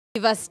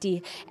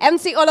University.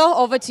 MC Olo,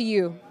 over to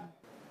you.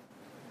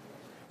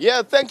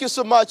 Yeah, thank you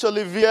so much,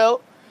 Olivier.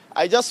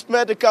 I just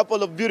met a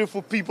couple of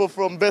beautiful people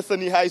from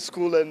Bethany High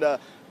School, and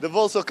they've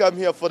also come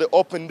here for the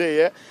open day.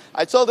 Yeah?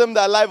 I told them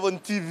they're live on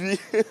TV.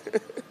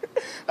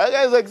 Are you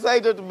guys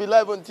excited to be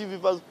live on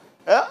TV?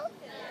 Yeah?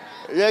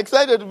 You're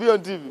excited to be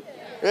on TV?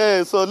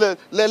 Yeah, so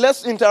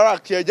let's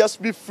interact here.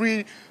 Just be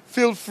free,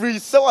 feel free,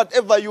 say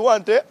whatever you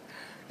want,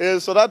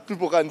 so that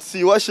people can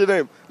see. What's your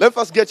name? Let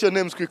us get your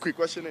names quick.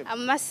 What's your name?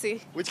 I'm Mercy.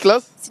 Which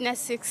class? Senior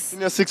 6.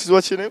 Senior 6 is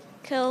what's your name?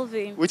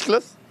 Kelvin. Which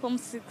class? Home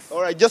 6.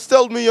 All right, just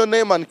tell me your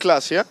name and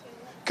class, yeah?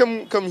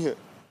 Come here.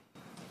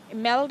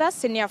 Imelda,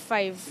 Senior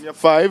 5. Senior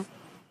 5.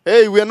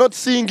 Hey, we are not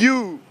seeing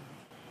you.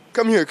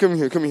 Come here.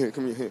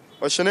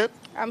 What's your name?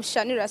 I'm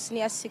Shanira,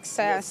 Senior 6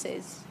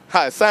 Sciences.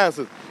 Hi,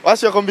 Sciences.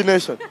 What's your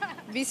combination?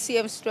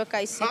 BCM stroke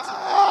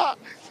ICT.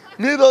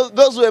 Me,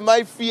 those were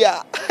my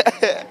fear.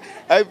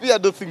 I fear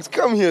those things.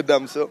 Come here,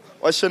 damsel.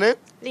 What's your name?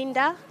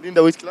 Linda.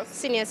 Linda, which class?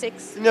 Senior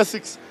 6. Senior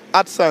 6.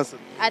 Arts Sciences.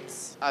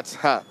 Arts.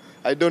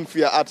 I don't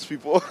fear arts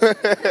people.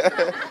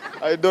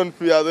 I don't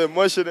fear them.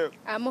 What's your name?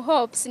 I'm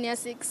Hope, Senior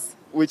 6.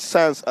 Which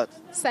science art?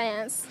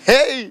 Science.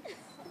 Hey!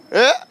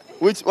 Yeah?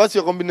 What's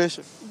your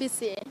combination?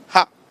 BCA.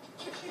 Ha!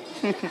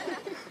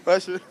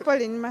 What's your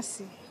Pauline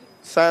Mercy.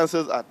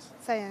 Sciences art?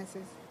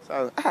 Sciences.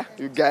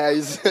 You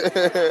guys.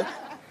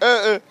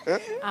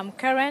 I'm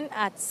Karen,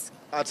 Arts.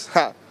 Arts.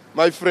 Ha!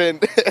 My friend.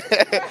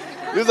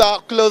 These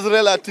are close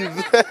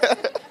relatives.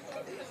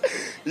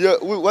 Yeah,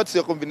 what's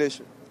your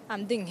combination?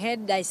 I'm doing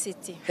Head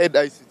ICT. Head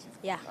ICT.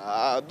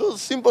 Yeah.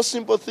 Those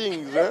simple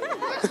things.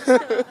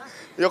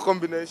 Your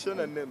combination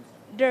and name.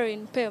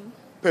 Doreen, Pem.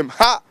 Pem.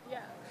 Ha!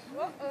 Yeah.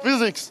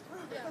 Physics.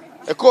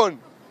 Yeah. Econ.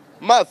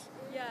 Math.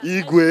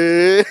 Yeah.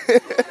 Igwe.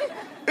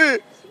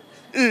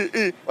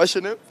 What's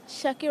your name?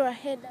 Shakira,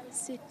 Head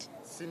ICT.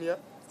 Senior.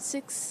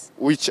 6.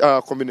 Which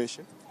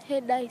combination?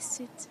 Head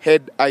ICT.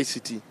 Head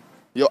ICT.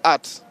 Your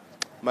art.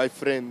 My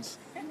friends.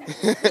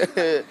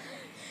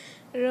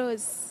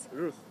 Rose.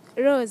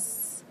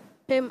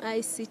 Pem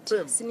ICT.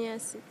 Pem. Senior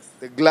 6.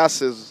 The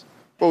glasses.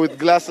 People with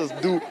glasses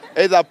do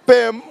either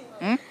PEM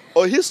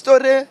or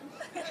history.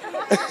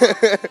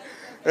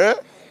 Eh?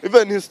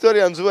 Even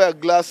historians wear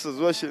glasses.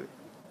 What's your...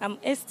 I'm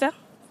Esther.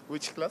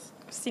 Which class?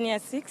 Senior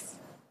 6.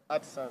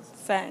 Art Sciences.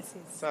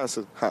 Sciences.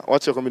 Sciences.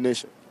 What's your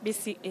combination?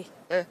 BCA.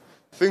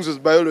 Things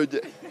with biology.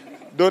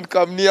 Don't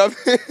come near me.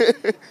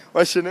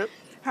 What's your name?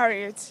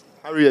 Harriet.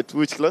 Harriet.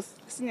 Which class?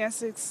 Senior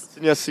 6.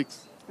 Senior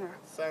 6. Yeah.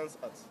 Science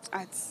arts.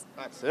 Arts.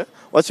 Arts, eh?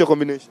 What's your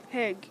combination?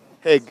 Heg.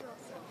 Heg.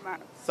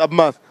 Math.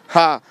 Submath.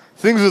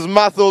 Things with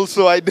math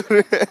also. I do.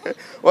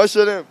 What's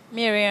your name?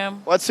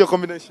 Miriam. What's your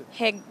combination?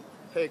 Heg.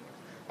 Heg.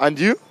 And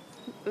you?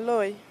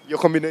 Loy. Your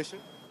combination?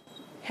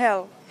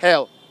 Hell.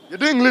 Hell. You're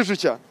doing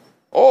literature.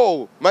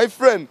 Oh, my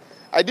friend.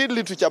 I did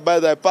literature, by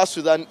the way. I passed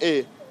with an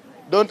A.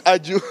 Don't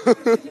argue.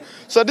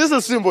 So this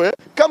is simple, eh?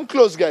 Come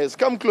close, guys.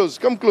 Come close.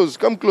 Do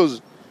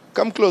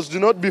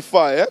not be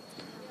far, eh?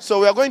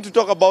 So we are going to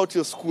talk about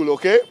your school,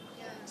 okay?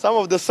 Some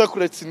of the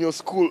secrets in your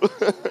school.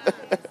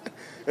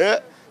 Yeah?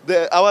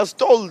 I was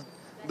told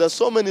there's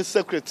so many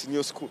secrets in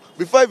your school.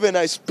 Before even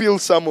I spill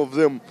some of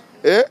them,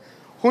 eh?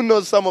 Who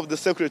knows some of the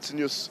secrets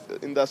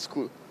in that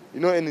school?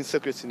 You know any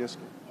secrets in your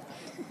school?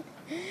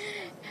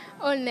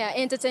 Only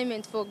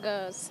entertainment for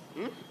girls.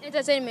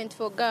 Entertainment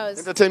for girls.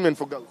 Entertainment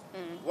for girls.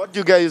 What do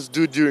you guys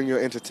do during your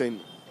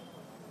entertainment?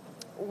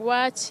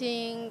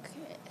 Watching,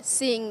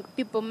 seeing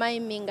people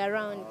miming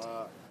around.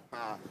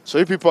 So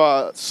you people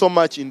are so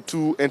much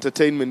into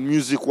entertainment,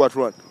 music, what?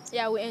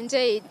 Yeah, we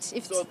enjoy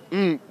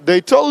it.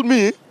 They told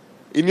me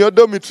in your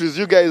dormitories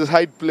you guys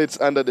hide plates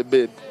under the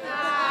bed.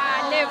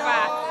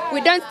 Never.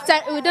 We don't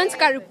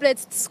carry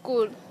plates to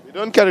school. You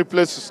don't carry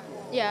plates to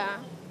school? Yeah.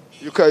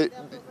 They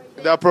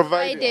are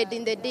provided. Provided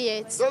in the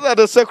diet. Those are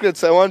the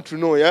secrets I want to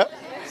know, yeah?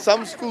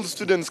 Some school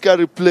students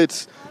carry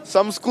plates.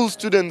 Some school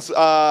students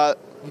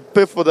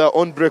pay for their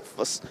own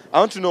breakfast. I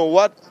want to know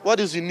what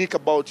is unique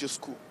about your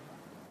school.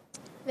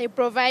 They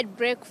provide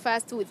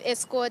breakfast with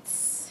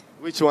escorts.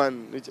 Which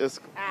one? Which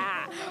escort?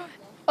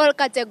 All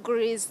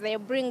categories. They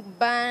bring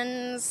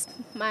buns,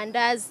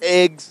 mandas,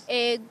 eggs.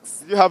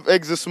 Eggs. Did you have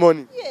eggs this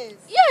morning?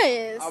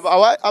 Yes.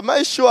 Am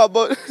I sure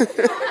about...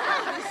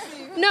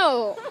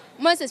 No.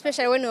 Most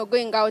especially when you're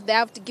going out, they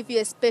have to give you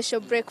a special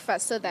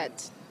breakfast so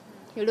that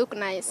you look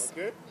nice.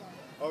 Okay.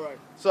 All right.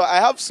 So I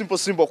have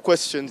simple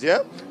questions,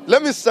 yeah?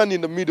 Let me stand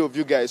in the middle of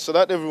you guys so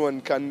that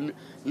everyone can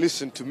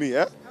listen to me,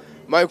 yeah?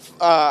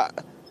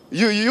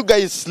 You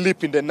guys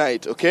sleep in the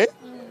night, okay?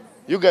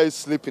 You guys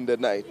sleep in the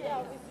night.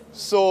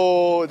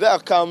 So there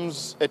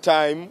comes a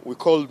time we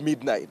call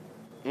midnight.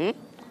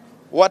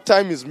 What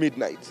time is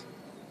midnight?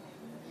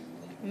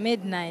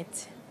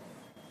 Midnight.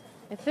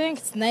 I think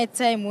it's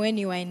nighttime when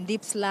you are in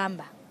deep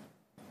slumber.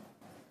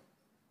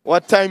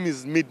 What time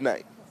is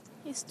midnight?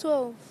 It's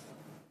 12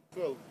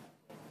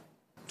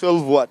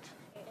 12 what?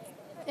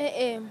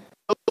 a.m.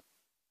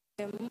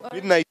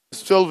 Midnight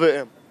is 12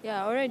 a.m.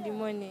 Yeah, already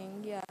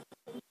morning, yeah.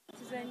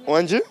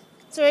 Wanji?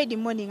 It's already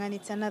morning and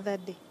it's another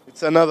day.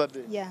 It's another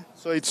day. Yeah.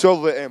 So it's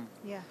 12 a.m.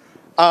 Yeah.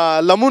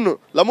 Lamunu,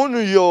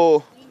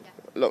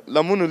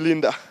 Lamunu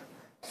Linda.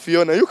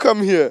 Fiona, you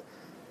come here.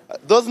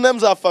 Those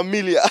names are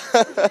familiar.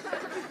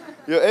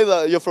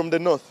 You're from the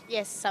north.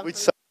 Yes. Which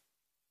side?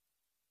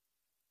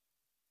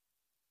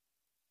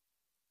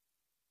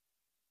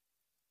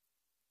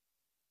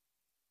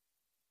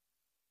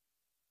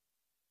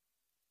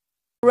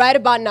 Right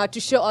about now to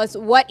show us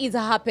what is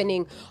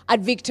happening at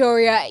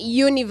Victoria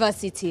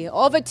University.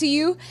 Over to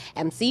you,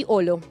 MC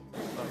Olo.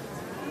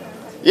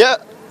 Yeah,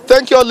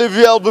 thank you,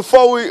 Olivia.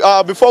 Before we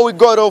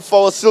got off, I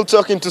was still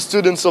talking to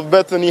students of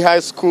Bethany High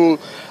School,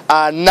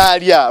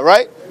 Nadia,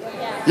 right?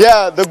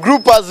 Yeah, the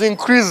group has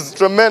increased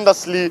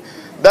tremendously.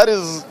 That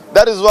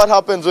is what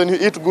happens when you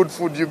eat good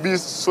food. You be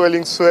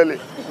swelling.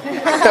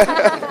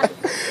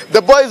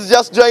 The boys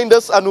just joined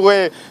us and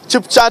we're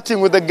chit-chatting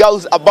with the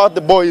girls about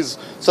the boys.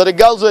 So the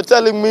girls were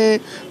telling me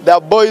there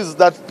are boys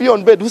that pee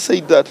on bed. Who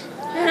said that?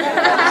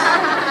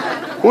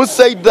 Who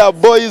said that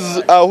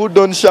boys who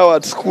don't shower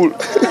at school?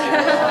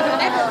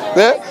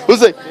 Yeah? Who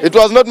said? It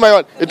was not my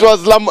one. It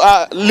was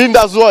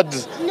Linda's word.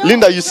 No,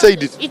 Linda, you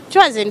said it. It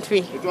wasn't me.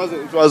 It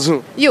was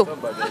who? You.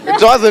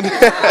 It wasn't.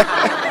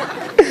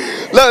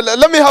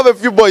 Let me have a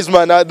few boys,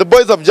 man. The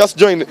boys have just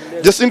joined.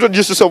 Just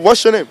introduce yourself.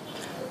 What's your name?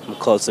 I'm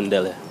called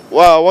Sundele.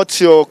 Wow, what's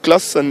your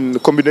class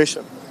and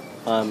combination?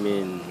 I'm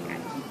in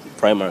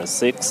primary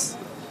 6.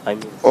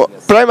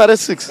 Primary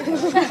 6?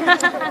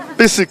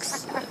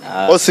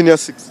 P6? Or senior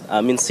 6?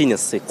 I'm in senior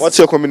 6. What's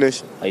your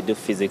combination? I do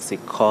physics,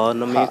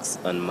 economics,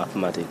 and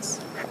mathematics.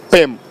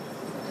 PEM.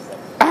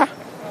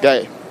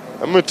 Guy,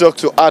 I'm going to talk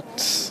to Art.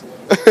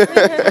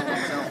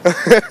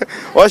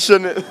 What's your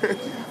name?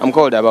 I'm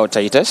called About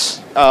Titus.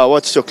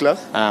 What's your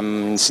class?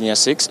 I'm senior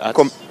 6 at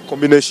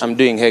combination. I'm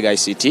doing Hague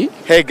ICT.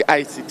 Hague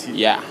ICT.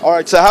 Yeah. All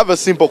right, so I have a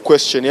simple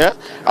question, yeah?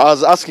 I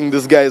was asking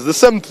these guys the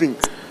same thing.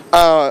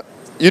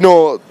 You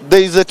know,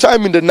 there is a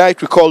time in the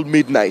night we call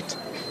midnight.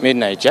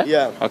 Midnight, yeah?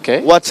 Yeah.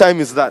 Okay. What time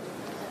is that?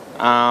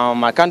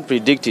 I can't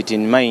predict it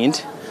in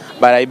mind,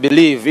 but I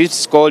believe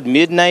it's called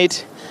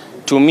midnight.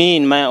 To me,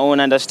 in my own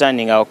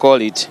understanding, I'll call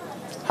it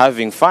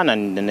having fun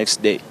and the next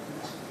day.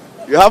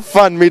 You have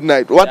fun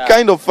midnight. What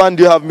kind of fun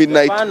do you have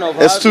midnight?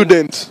 A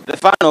student. The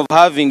fun of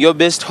having your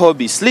best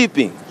hobby,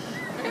 sleeping.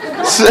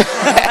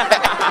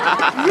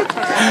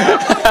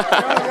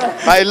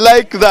 I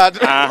like that.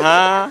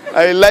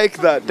 I like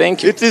that.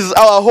 Thank you. It is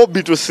our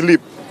hobby to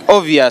sleep.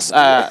 Obvious.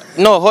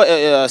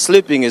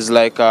 Sleeping is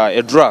like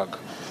a drug.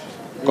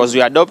 Because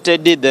we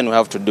adopted it, then we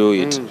have to do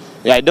it.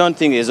 Yeah, I don't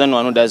think there's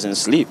anyone who doesn't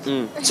sleep.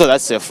 So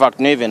that's a fact.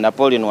 Even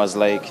Napoleon was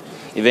like,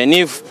 even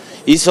if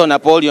he saw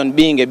Napoleon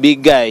being a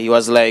big guy, he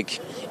was like,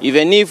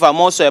 even if I'm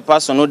also a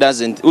person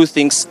who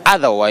thinks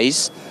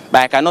otherwise,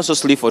 but I can also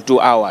sleep for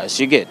 2 hours,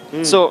 you get?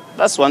 So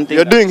that's one thing.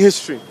 You're doing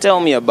history. Tell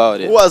me about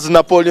it. Who was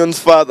Napoleon's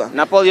father?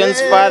 Napoleon's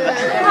father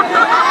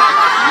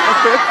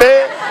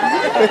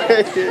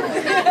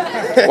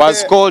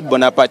was called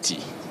Bonaparte.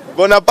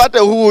 Bonaparte,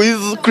 who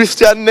is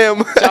Christian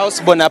name? Charles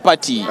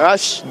Bonaparte.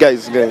 Guys.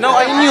 No,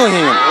 I knew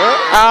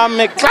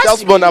him.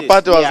 Charles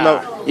Bonaparte was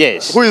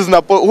Yes. Who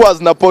was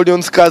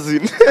Napoleon's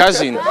cousin?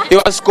 He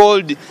was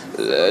called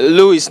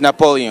Louis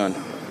Napoleon.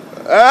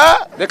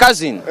 The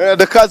cousin.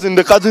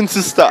 The cousin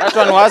sister. That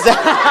one was.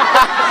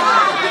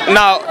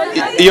 Now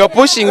you're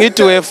pushing it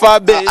to a far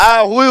base.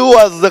 Who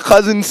was the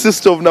cousin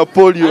sister of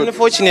Napoleon?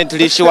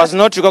 Unfortunately, she was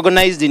not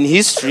recognized in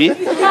history.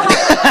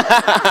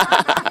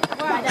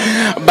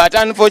 But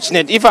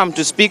unfortunately, if I'm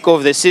to speak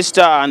of the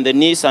sister and the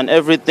niece and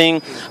everything,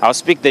 I'll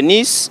speak the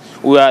niece.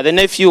 The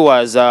nephew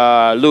was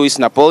Louis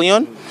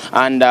Napoleon,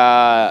 and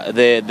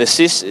the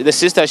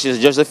sister, she's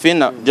Josephine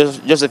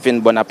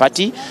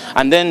Bonaparte,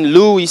 and then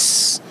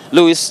Louis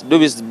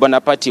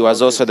Bonaparte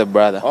was also the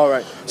brother. All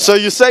right. So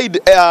you said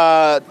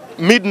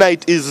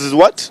midnight is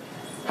what?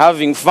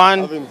 Having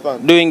fun,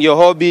 doing your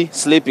hobby,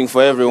 sleeping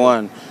for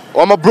everyone.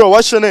 My bro,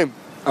 what's your name?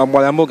 I'm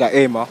Walamoga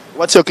Ema.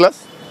 What's your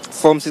class?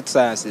 Form 6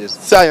 Sciences.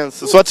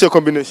 Sciences. What's your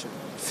combination?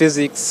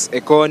 Physics,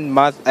 Econ,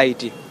 Math,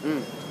 IT.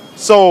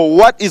 So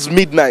what is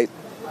midnight?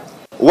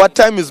 What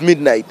time is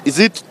midnight? Is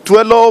it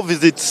 12?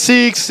 Is it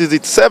 6? Is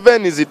it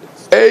 7? Is it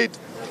 8?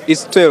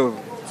 It's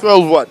 12.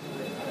 12 what?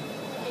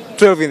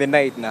 12 in the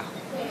night now.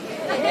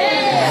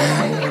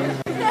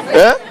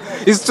 Yeah?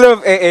 It's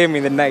 12 a.m.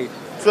 in the night.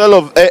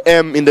 12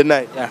 a.m. in the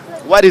night? Yeah.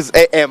 What is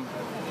a.m.?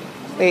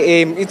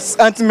 A.m. It's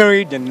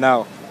anti-meridian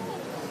now.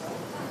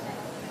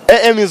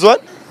 A.m. is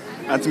what?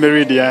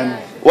 Anti-meridian.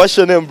 What's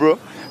your name, bro?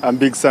 I'm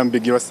Big Sam,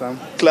 Big Yo Sam.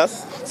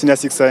 Class? Senior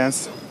 6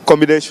 Science.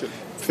 Combination?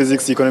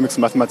 Physics, Economics,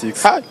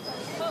 Mathematics. Hi.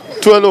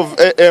 12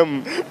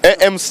 a.m.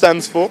 A.m.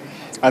 stands for?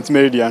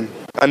 Anti-meridian.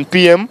 And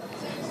P.M.?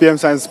 P.M.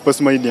 stands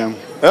post-meridian.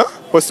 Huh?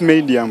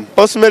 Post-meridian.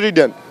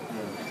 Post-meridian.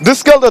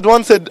 This girl that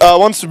once said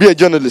wants to be a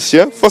journalist,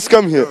 yeah? First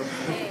come here.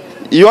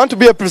 You want to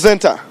be a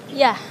presenter?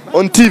 Yeah.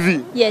 On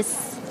TV?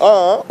 Yes.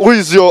 Who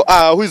is your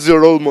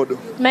role model?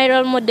 My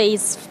role model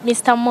is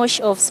Mr. Mosh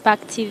of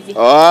Spark TV.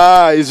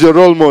 Is your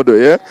role model,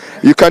 yeah?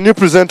 Can you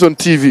present on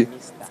TV?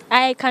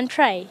 I can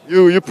try.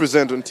 You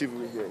present on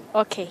TV here.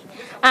 Okay.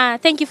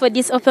 Thank you for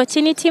this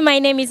opportunity. My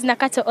name is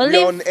Nakato We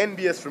are on Olive.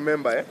 NBS,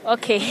 remember, eh?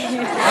 Okay.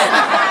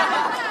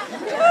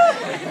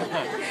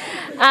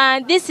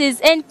 This is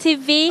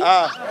NTV.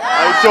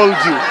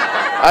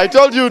 I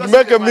told you to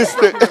make a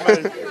mistake.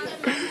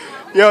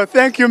 Yo,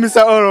 thank you,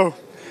 Mr. Oro.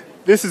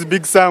 This is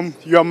Big Sam,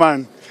 your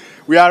man.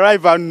 We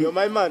arrive and... You're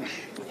my man.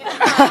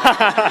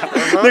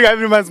 Nigga,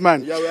 every man's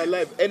man. Yeah, we are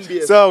live.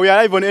 NBS. So we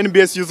arrive on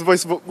NBS Youth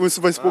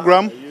Voice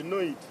program. You know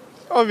it.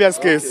 Obvious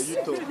case. You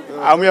talk.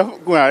 I'm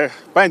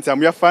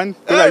a fan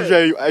because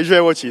I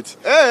usually watch it.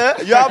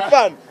 You have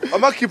fun.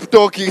 I'm going to keep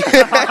talking.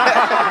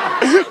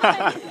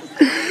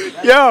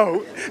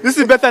 Yo, this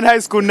is Bethan High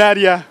School,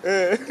 Nadia.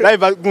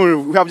 Live at,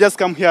 we have just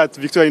come here at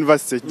Victoria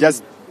University.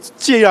 Just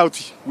chill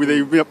out with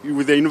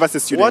the university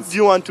students. What do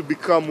you want to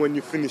become when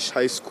you finish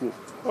high school?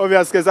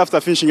 Obviously, after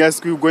finishing high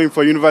school, going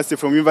for university.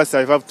 From university,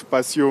 I have to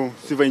pursue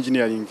civil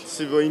engineering.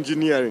 Civil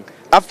engineering.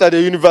 After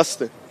the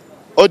university?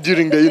 Or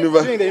during the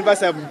university? During the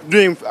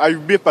university, I'll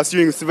be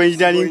pursuing civil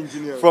engineering.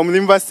 From the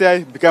university,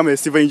 I become a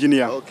civil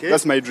engineer. Okay.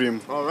 That's my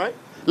dream. All right.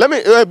 Let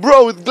me,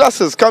 bro with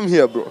glasses, come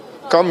here, bro.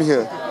 Come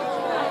here.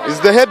 Is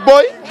the head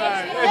boy?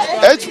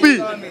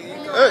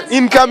 HP.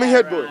 Incoming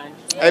head boy.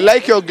 I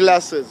like your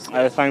glasses.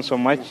 Thanks so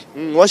much.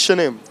 What's your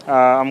name?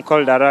 I'm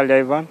called Aral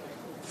Ivan.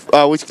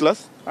 Which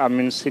class? I'm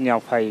in senior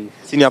 5.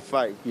 Senior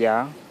 5?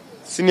 Yeah.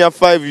 Senior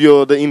 5,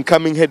 you're the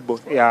incoming head boy?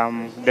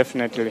 Yeah,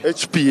 definitely.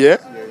 HP,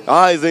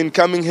 yeah? Is the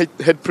incoming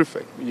head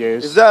prefect?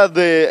 Yes. Is that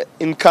the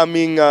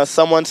incoming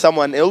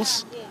someone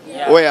else?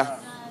 Yeah. Where?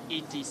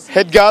 ETC.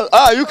 Head girl?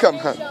 You come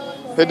here.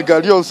 Head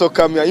girl, you also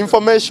come here.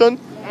 Information?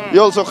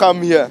 You also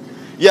come here.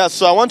 Yeah,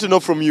 so I want to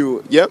know from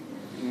you, yeah?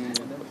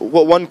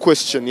 One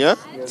question, yeah?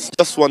 Yes.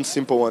 Just one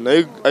simple one. Are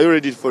you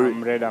ready for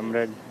it? I'm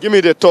ready. Give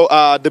me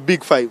the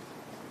big 5.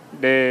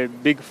 The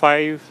big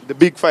 5? The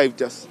big 5,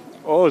 just.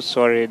 Oh,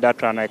 sorry,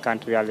 that one I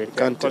can't really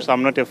tell. Because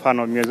I'm not a fan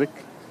of music.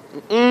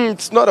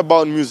 It's not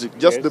about music,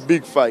 just the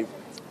big 5.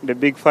 The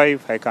big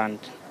 5, I can't.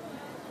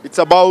 It's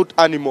about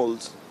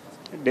animals.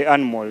 The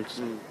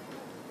animals.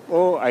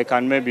 Oh, I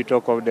can maybe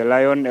talk of the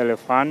lion,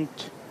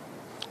 elephant,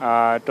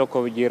 talk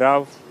of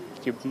giraffe,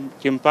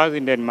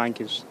 chimpanzee, and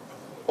monkeys.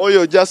 Oh,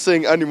 you're just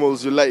saying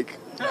animals you like?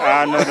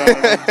 No.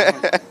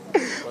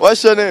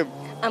 What's your name?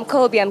 I'm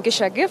Colby. I'm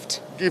Gisha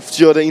Gift. Gift,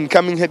 you're the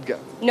incoming head girl?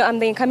 No, I'm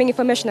the incoming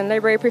information and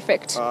library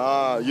prefect.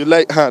 You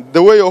like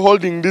the way you're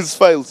holding these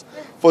files.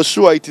 For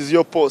sure, it is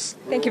your post.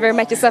 Thank you very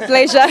much. It's a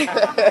pleasure.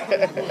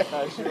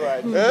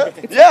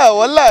 Yeah,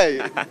 wallahi.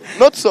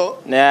 Not so.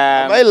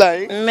 Am I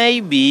lying?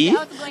 Maybe,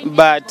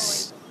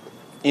 but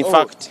in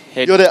fact,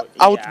 you're the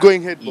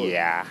outgoing head boy.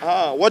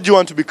 Yeah. What do you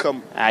want to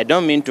become? I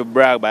don't mean to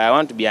brag, but I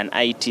want to be an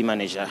IT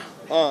manager.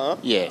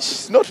 Yes.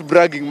 It's not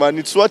bragging, man.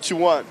 It's what you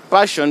want.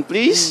 Passion,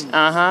 please.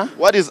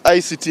 What is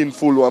ICT in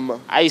full, Wama?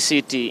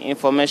 ICT,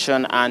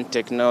 information and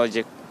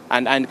technology,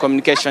 and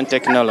communication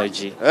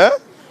technology.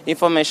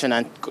 Information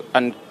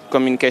and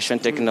communication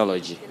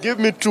technology. Give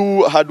me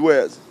 2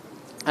 hardwares.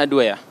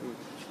 Hardware.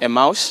 A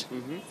mouse.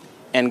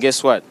 And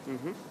guess what?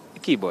 A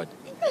keyboard.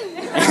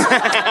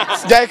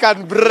 This guy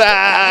can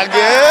brag,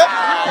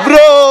 eh?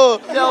 Bro,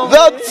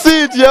 that's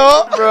it,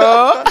 yo.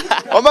 Bro.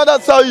 Mama,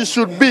 that's how you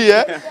should be,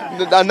 eh?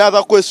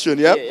 Another question,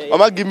 yeah?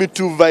 Mama, give me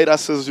 2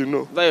 viruses, you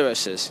know.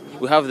 Viruses.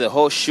 We have the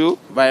horseshoe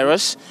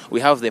virus. We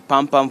have the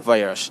pam-pam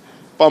virus.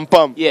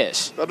 Pam-pam?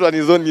 Yes. That one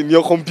is only in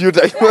your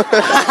computer.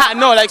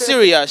 No, like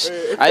serious.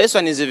 This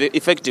one is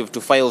effective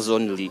to files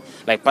only,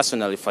 like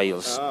personal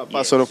files.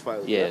 Personal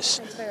files. Yes.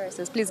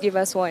 Antiviruses, please give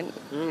us one.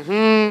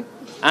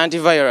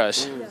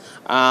 Antivirus.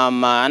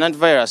 An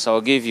antivirus,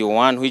 I'll give you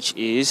one, which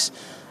is,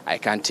 I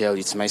can't tell,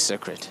 it's my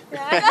secret.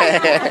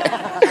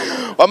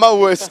 Mama,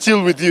 we're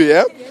still with you,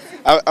 yeah?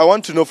 I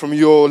want to know from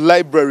your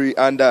library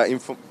and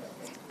info.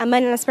 I'm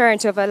an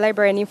aspirant of a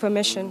library and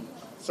information.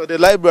 So the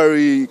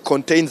library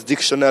contains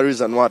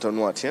dictionaries and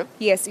what, yeah?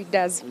 Yes, it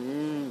does.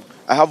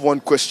 I have one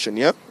question,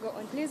 yeah? Go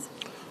on, please.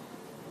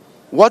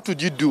 What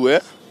would you do,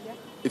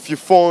 if you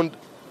found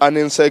an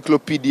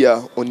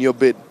encyclopedia on your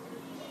bed?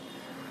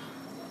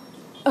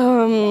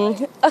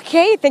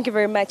 Okay, thank you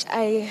very much.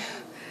 I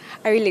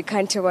really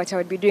can't tell what I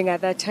would be doing at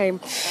that time.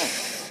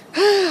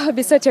 I'd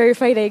be so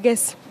terrified, I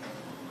guess.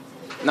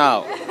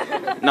 Now,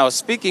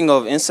 speaking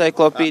of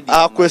encyclopedia.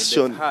 Our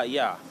question.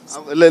 Yeah.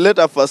 Let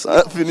her first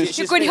finish.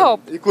 You could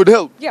help. You could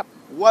help? Yep.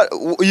 What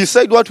you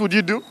said, what would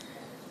you do?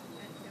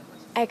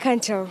 I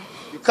can't tell.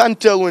 You can't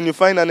tell when you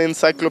find an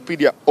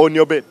encyclopedia on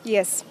your bed?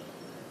 Yes.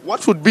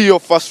 What would be your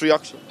first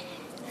reaction?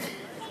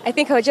 I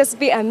think I'll just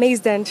be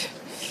amazed and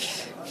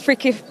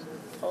freaky,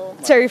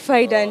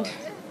 terrified and...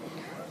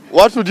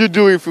 What would you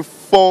do if you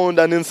found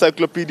an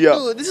encyclopedia?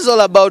 Oh, this is all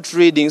about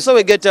reading. So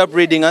we get up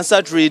reading and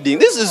start reading.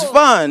 This is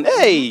fun.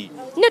 Hey.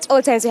 Not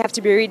all times you have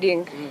to be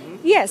reading.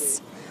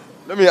 Yes.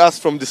 Let me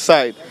ask from the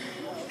side.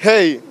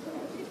 Hey,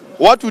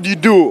 what would you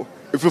do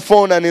if you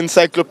found an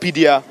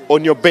encyclopedia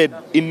on your bed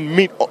in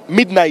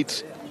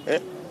midnight?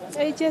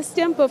 I just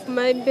jump off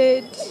my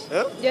bed.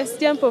 Just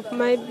jump off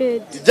my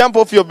bed. You jump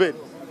off your bed?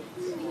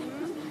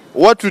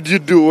 What would you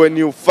do when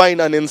you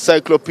find an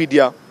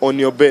encyclopedia on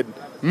your bed?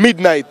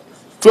 Midnight,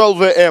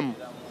 12 a.m.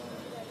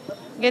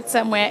 Get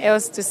somewhere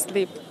else to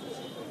sleep.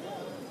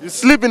 You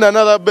sleep in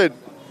another bed.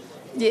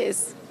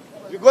 Yes.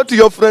 You go to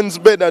your friend's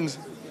bed and...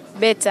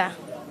 Better.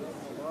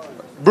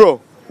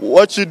 Bro,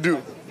 what you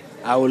do?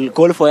 I will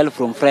call for help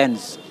from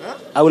friends. Huh?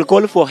 I will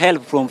call for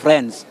help from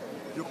friends.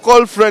 You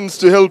call friends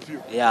to help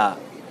you? Yeah.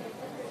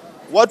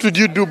 What would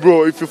you do,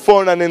 bro, if you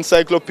found an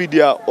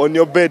encyclopedia on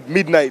your bed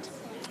midnight?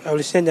 I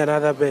will change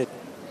another bed.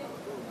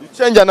 You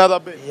change another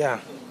bed? Yeah.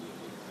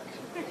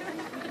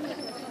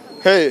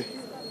 Hey,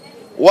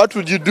 what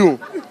would you do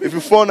if you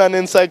found an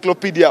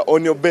encyclopedia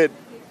on your bed?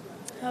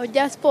 I would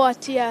just pour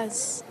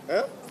tears.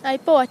 Huh? I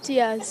pour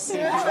tears.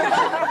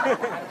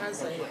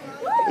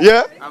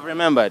 Yeah? I've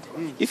remembered.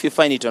 If you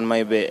find it on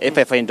my bed, if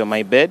I find it on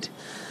my bed,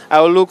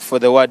 I will look for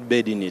the word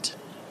bed in it.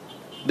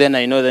 Then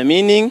I know the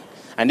meaning,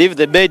 and if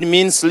the bed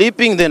means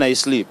sleeping, then I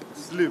sleep.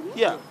 Sleep?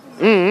 Yeah.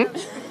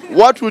 Mm-hmm.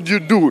 What would you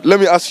do? Let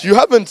me ask you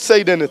haven't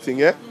said anything,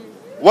 yeah?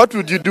 What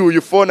would you do if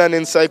you found an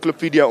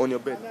encyclopedia on your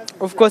bed?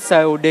 Of course,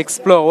 I would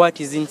explore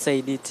what is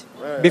inside it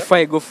before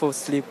I go for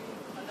sleep.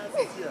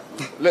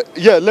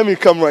 Let me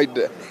come right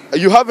there.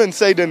 You haven't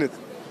said anything.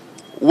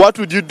 What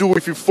would you do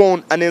if you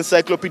found an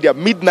encyclopedia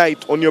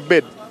midnight on your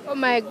bed? Oh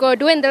my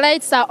God, when the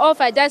lights are off,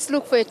 I just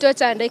look for a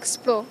torch and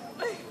explore.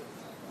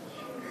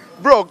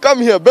 Bro, come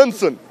here,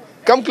 Benson.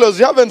 Come close.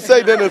 You haven't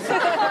said anything.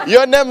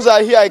 Your names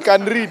are here. I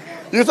can read.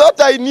 You thought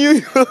I knew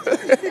you.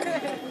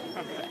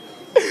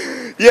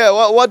 Yeah,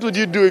 what would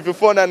you do if you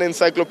found an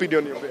encyclopedia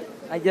on your bed?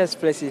 I just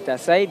place it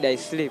aside, I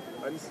sleep.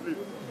 And sleep.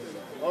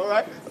 All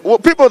right. Well,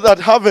 people that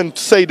haven't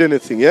said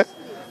anything, yeah?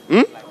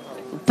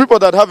 People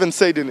that haven't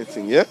said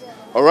anything, yeah?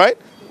 All right.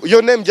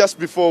 Your name just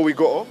before we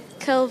go off?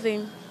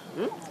 Kelvin.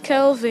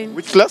 Kelvin.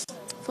 Which class?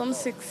 From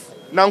 6.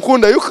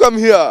 Nankunda, you come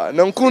here.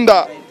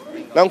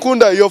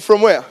 Nankunda, you're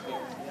from where?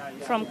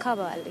 From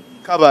Kabale.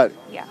 Kabale.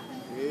 Yeah.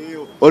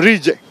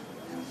 Orije.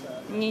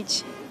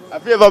 Niche.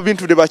 Have you ever been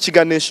to the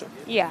Bachiga Nation?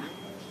 Yeah.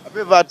 Have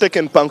you ever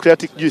taken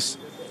pancreatic juice?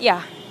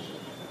 Yeah.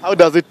 How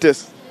does it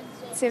taste?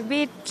 It's a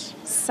bit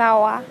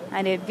sour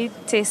and a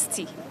bit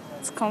tasty.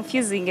 It's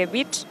confusing a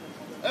bit.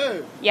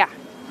 Hey. Yeah.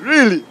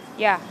 Really?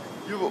 Yeah.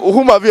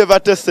 Whom have you ever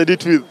tested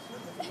it with?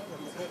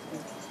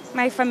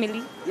 My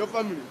family. Your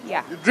family?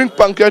 Yeah. You drink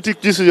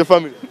pancreatic juice with your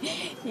family?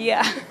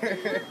 Yeah.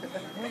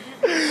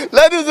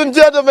 Ladies and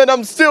gentlemen,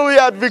 I'm still here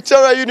at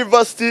Victoria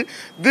University.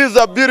 These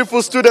are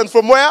beautiful students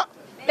from where?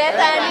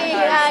 Bethany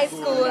High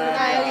School.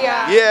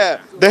 Yeah.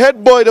 The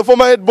head boy, the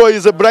former head boy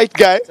is a bright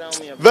guy.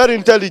 Very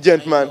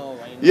intelligent, man.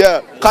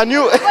 Yeah. Can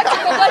you...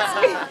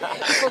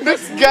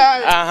 This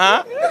guy.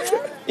 Uh-huh.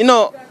 You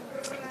know,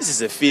 this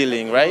is a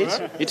feeling,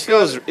 right? It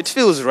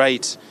feels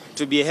right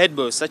to be a head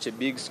boy of such a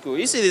big school.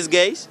 You see these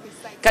guys?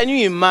 Can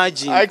you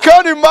imagine? I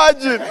can't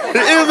imagine.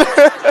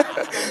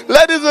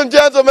 Ladies and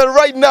gentlemen,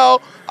 right now,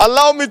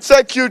 allow me to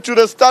take you to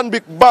the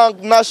Stanbic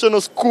Bank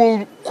National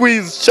School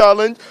Quiz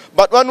Challenge.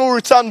 But when we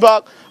return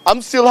back,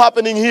 I'm still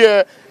happening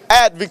here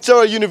at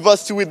Victoria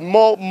University with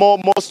more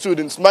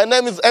students. My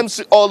name is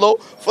MC Olo.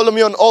 Follow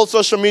me on all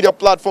social media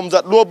platforms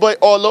at Luoboy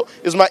Olo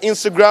is my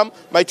Instagram.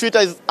 My Twitter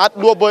is at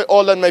Luoboy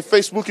Olo and my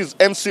Facebook is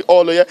MC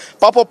Olo. Yeah?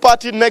 Papa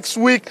Party next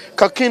week,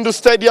 Kakindu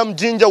Stadium,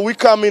 Ginger, we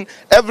coming.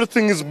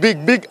 Everything is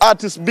big. Big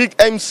artists, big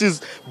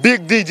MCs,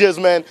 big DJs,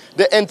 man.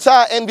 The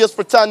entire NBS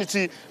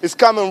fraternity is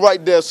coming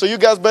right there. So you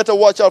guys better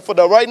watch out for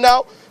that. Right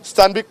now,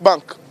 Stanbic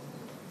Bank.